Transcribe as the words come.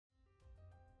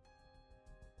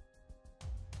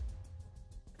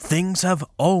things have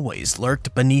always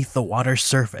lurked beneath the water's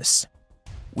surface.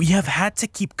 We have had to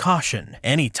keep caution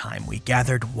anytime we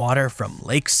gathered water from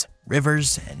lakes,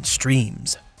 rivers, and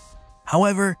streams.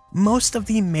 However, most of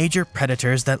the major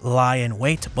predators that lie in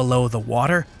wait below the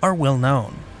water are well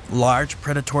known. Large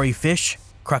predatory fish,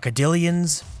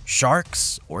 crocodilians,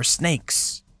 sharks, or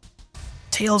snakes.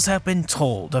 Tales have been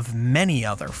told of many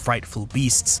other frightful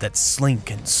beasts that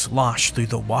slink and slosh through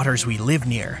the waters we live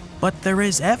near, but there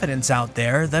is evidence out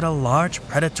there that a large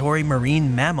predatory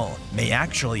marine mammal may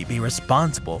actually be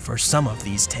responsible for some of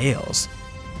these tales.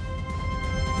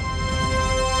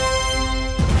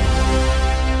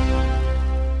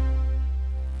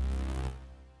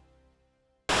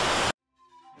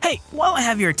 Hey, while I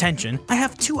have your attention, I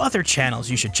have two other channels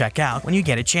you should check out when you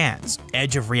get a chance.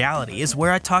 Edge of Reality is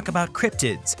where I talk about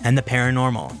cryptids and the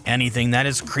paranormal, anything that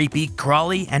is creepy,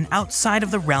 crawly, and outside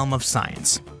of the realm of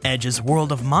science. Edge's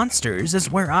World of Monsters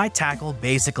is where I tackle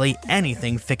basically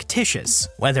anything fictitious,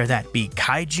 whether that be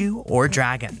kaiju or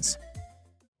dragons.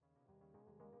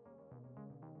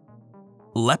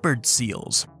 Leopard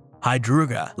seals,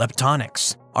 Hydruga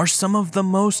leptonyx, are some of the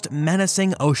most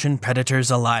menacing ocean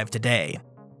predators alive today.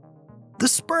 The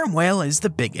sperm whale is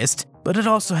the biggest, but it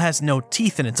also has no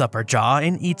teeth in its upper jaw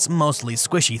and eats mostly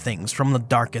squishy things from the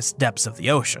darkest depths of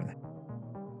the ocean.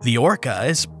 The orca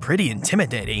is pretty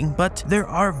intimidating, but there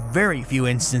are very few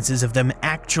instances of them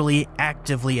actually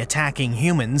actively attacking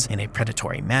humans in a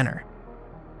predatory manner.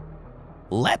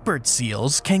 Leopard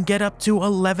seals can get up to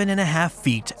 11.5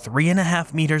 feet,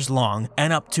 3.5 meters long,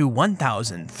 and up to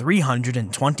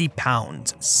 1,320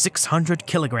 pounds, 600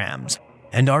 kilograms.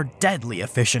 And are deadly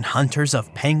efficient hunters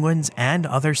of penguins and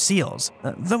other seals,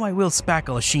 though I will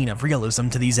spackle a sheen of realism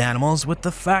to these animals with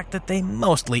the fact that they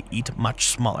mostly eat much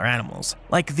smaller animals,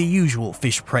 like the usual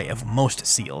fish prey of most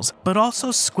seals, but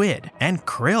also squid and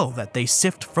krill that they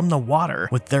sift from the water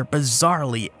with their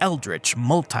bizarrely eldritch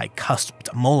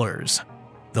multi-cusped molars.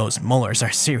 Those molars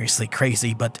are seriously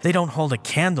crazy, but they don't hold a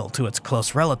candle to its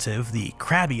close relative, the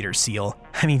crab-eater seal.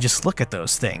 I mean, just look at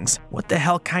those things. What the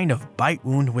hell kind of bite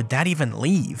wound would that even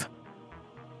leave?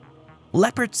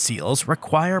 Leopard seals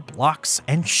require blocks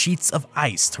and sheets of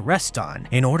ice to rest on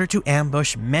in order to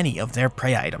ambush many of their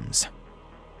prey items.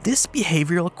 This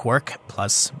behavioral quirk,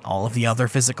 plus all of the other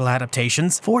physical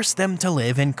adaptations, force them to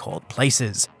live in cold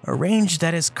places, a range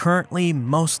that is currently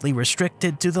mostly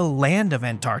restricted to the land of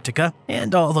Antarctica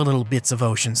and all the little bits of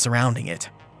ocean surrounding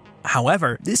it.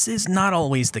 However, this is not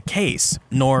always the case,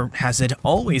 nor has it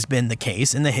always been the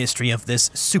case in the history of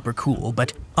this super cool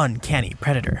but uncanny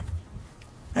predator.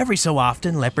 Every so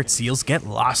often, leopard seals get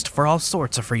lost for all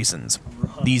sorts of reasons.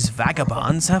 These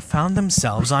vagabonds have found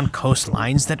themselves on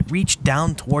coastlines that reach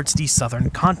down towards the southern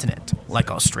continent, like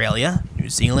Australia, New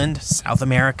Zealand, South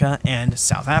America, and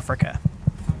South Africa.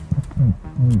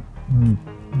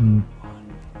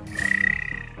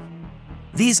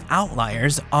 These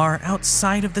outliers are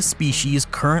outside of the species'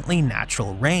 currently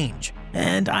natural range,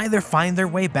 and either find their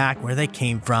way back where they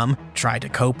came from, try to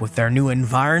cope with their new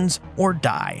environs, or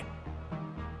die.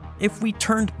 If we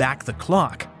turned back the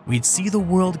clock, we'd see the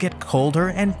world get colder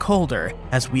and colder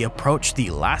as we approach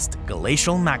the last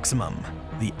glacial maximum,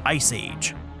 the Ice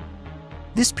Age.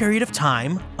 This period of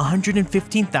time,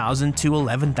 115,000 to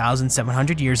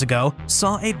 11,700 years ago,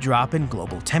 saw a drop in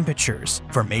global temperatures,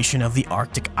 formation of the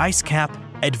Arctic ice cap,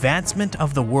 advancement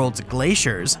of the world's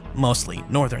glaciers, mostly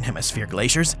northern hemisphere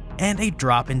glaciers, and a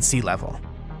drop in sea level.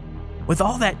 With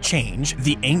all that change,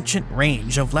 the ancient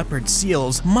range of leopard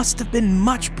seals must have been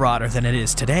much broader than it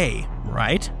is today,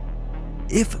 right?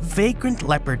 If vagrant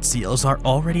leopard seals are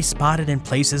already spotted in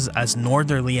places as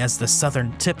northerly as the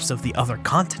southern tips of the other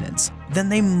continents, then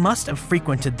they must have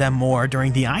frequented them more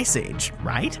during the Ice Age,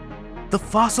 right? The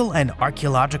fossil and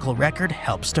archaeological record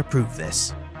helps to prove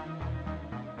this.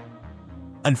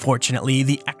 Unfortunately,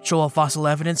 the actual fossil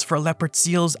evidence for leopard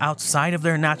seals outside of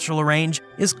their natural range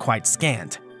is quite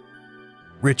scant.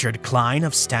 Richard Klein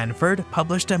of Stanford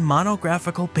published a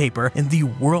monographical paper in the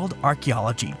World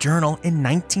Archaeology Journal in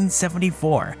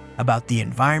 1974 about the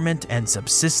environment and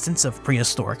subsistence of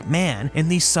prehistoric man in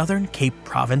the southern Cape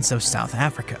Province of South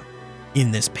Africa.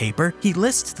 In this paper, he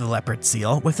lists the leopard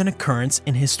seal with an occurrence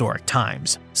in historic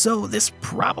times, so this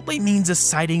probably means a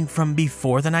sighting from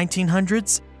before the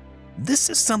 1900s. This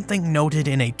is something noted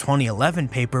in a 2011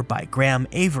 paper by Graham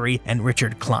Avery and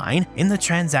Richard Klein in the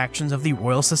Transactions of the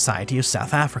Royal Society of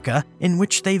South Africa, in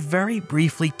which they very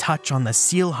briefly touch on the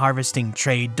seal harvesting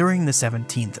trade during the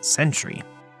 17th century.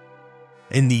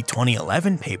 In the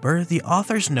 2011 paper, the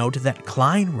authors note that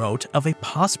Klein wrote of a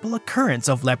possible occurrence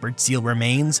of leopard seal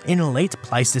remains in late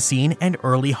Pleistocene and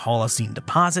early Holocene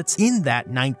deposits in that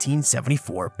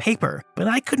 1974 paper, but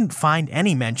I couldn't find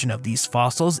any mention of these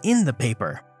fossils in the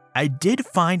paper. I did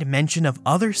find mention of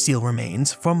other seal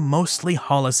remains from mostly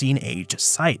Holocene-aged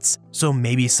sites, so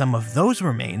maybe some of those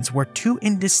remains were too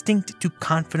indistinct to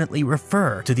confidently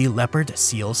refer to the leopard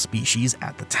seal species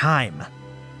at the time.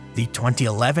 The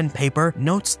 2011 paper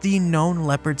notes the known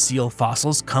leopard seal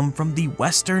fossils come from the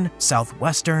western,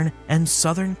 southwestern, and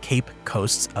southern Cape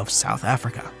coasts of South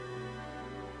Africa.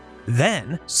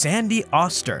 Then, Sandy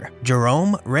Oster,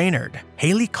 Jerome Reynard,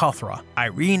 Haley Cothra,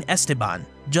 Irene Esteban,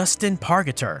 Justin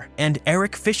Pargeter, and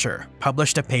Eric Fisher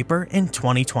published a paper in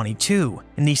 2022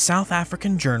 in the South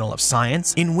African Journal of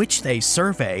Science in which they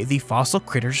survey the fossil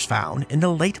critters found in the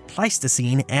late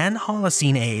Pleistocene and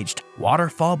Holocene-aged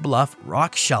Waterfall Bluff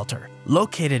Rock Shelter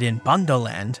located in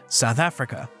Bandoland, South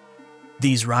Africa.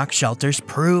 These rock shelters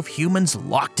prove humans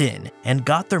locked in and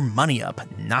got their money up,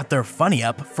 not their funny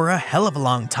up, for a hell of a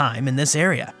long time in this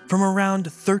area, from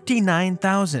around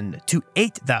 39,000 to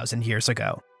 8,000 years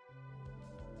ago.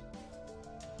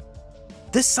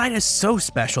 This site is so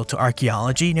special to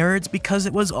archaeology nerds because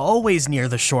it was always near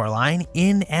the shoreline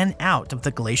in and out of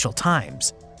the glacial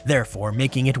times, therefore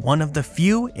making it one of the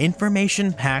few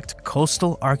information-packed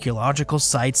coastal archaeological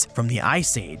sites from the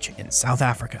Ice Age in South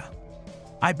Africa.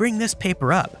 I bring this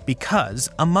paper up because,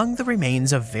 among the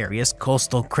remains of various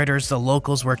coastal critters the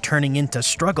locals were turning into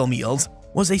struggle meals,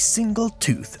 was a single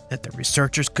tooth that the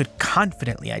researchers could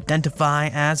confidently identify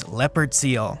as leopard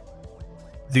seal.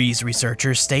 These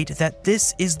researchers state that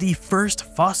this is the first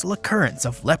fossil occurrence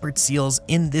of leopard seals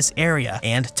in this area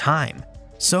and time,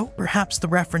 so perhaps the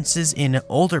references in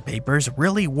older papers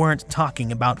really weren't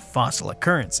talking about fossil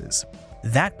occurrences.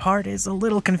 That part is a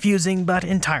little confusing but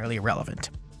entirely irrelevant.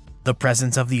 The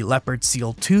presence of the leopard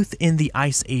seal tooth in the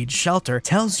Ice Age shelter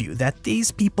tells you that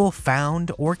these people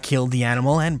found or killed the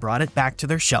animal and brought it back to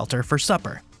their shelter for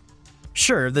supper.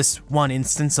 Sure, this one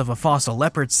instance of a fossil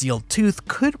leopard seal tooth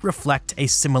could reflect a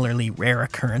similarly rare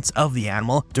occurrence of the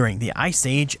animal during the Ice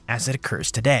Age as it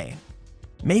occurs today.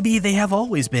 Maybe they have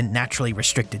always been naturally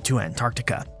restricted to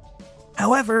Antarctica.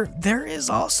 However, there is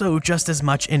also just as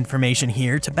much information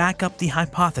here to back up the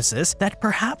hypothesis that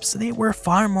perhaps they were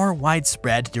far more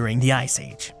widespread during the Ice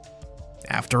Age.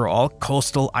 After all,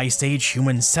 coastal Ice Age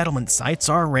human settlement sites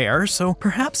are rare, so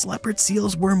perhaps leopard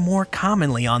seals were more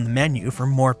commonly on the menu for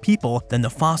more people than the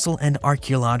fossil and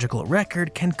archaeological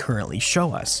record can currently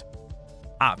show us.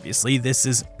 Obviously, this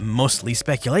is mostly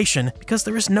speculation because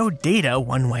there is no data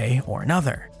one way or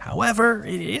another. However,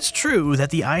 it is true that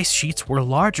the ice sheets were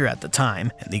larger at the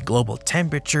time and the global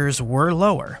temperatures were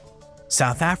lower.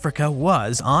 South Africa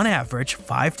was, on average,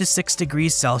 5 to 6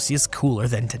 degrees Celsius cooler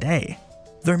than today.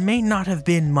 There may not have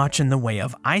been much in the way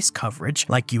of ice coverage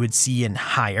like you would see in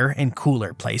higher and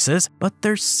cooler places, but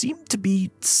there seemed to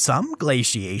be some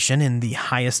glaciation in the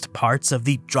highest parts of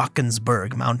the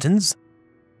Drakensberg Mountains.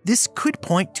 This could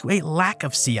point to a lack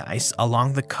of sea ice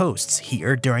along the coasts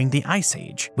here during the Ice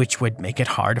Age, which would make it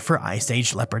hard for Ice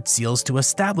Age leopard seals to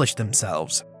establish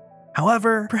themselves.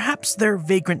 However, perhaps their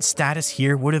vagrant status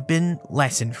here would have been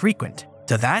less infrequent.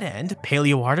 To that end,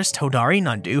 paleoartist Hodari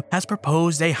Nundu has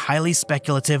proposed a highly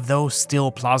speculative though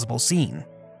still plausible scene.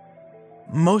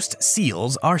 Most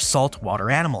seals are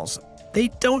saltwater animals. They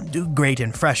don't do great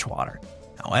in freshwater.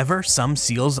 However, some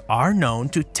seals are known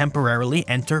to temporarily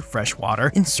enter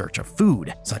freshwater in search of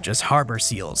food, such as harbor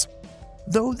seals.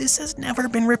 Though this has never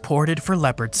been reported for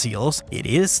leopard seals, it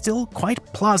is still quite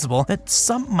plausible that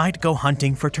some might go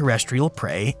hunting for terrestrial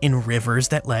prey in rivers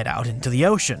that led out into the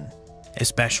ocean,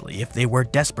 especially if they were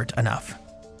desperate enough.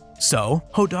 So,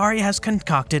 Hodari has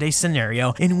concocted a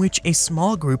scenario in which a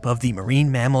small group of the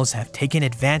marine mammals have taken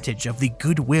advantage of the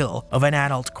goodwill of an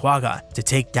adult quagga to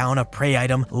take down a prey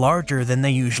item larger than they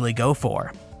usually go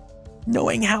for.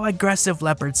 Knowing how aggressive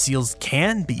leopard seals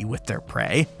can be with their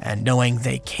prey, and knowing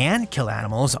they can kill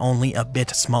animals only a bit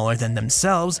smaller than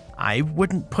themselves, I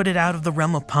wouldn't put it out of the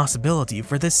realm of possibility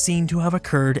for this scene to have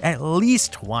occurred at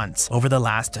least once over the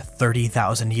last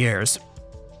 30,000 years.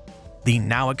 The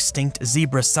now extinct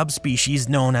zebra subspecies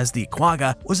known as the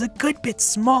quagga was a good bit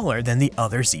smaller than the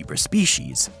other zebra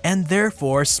species, and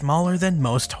therefore smaller than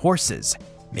most horses,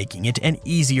 making it an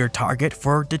easier target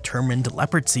for determined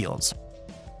leopard seals.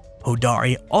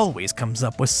 Hodari always comes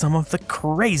up with some of the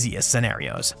craziest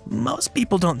scenarios. Most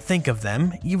people don't think of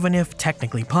them, even if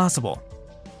technically possible.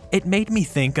 It made me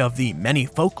think of the many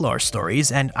folklore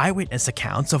stories and eyewitness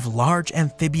accounts of large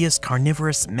amphibious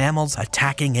carnivorous mammals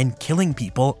attacking and killing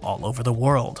people all over the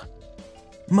world.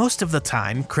 Most of the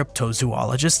time,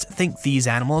 cryptozoologists think these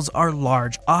animals are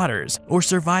large otters or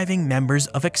surviving members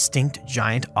of extinct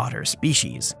giant otter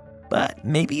species. But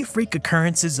maybe freak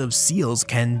occurrences of seals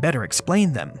can better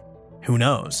explain them. Who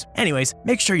knows? Anyways,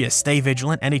 make sure you stay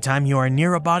vigilant anytime you are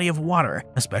near a body of water,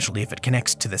 especially if it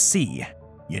connects to the sea.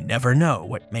 You never know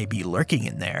what may be lurking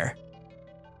in there.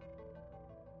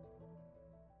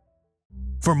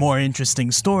 For more interesting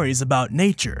stories about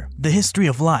nature, the history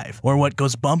of life, or what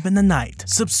goes bump in the night,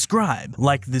 subscribe,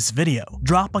 like this video,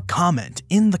 drop a comment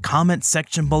in the comment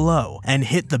section below, and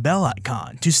hit the bell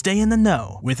icon to stay in the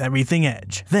know with everything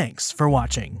Edge. Thanks for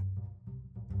watching.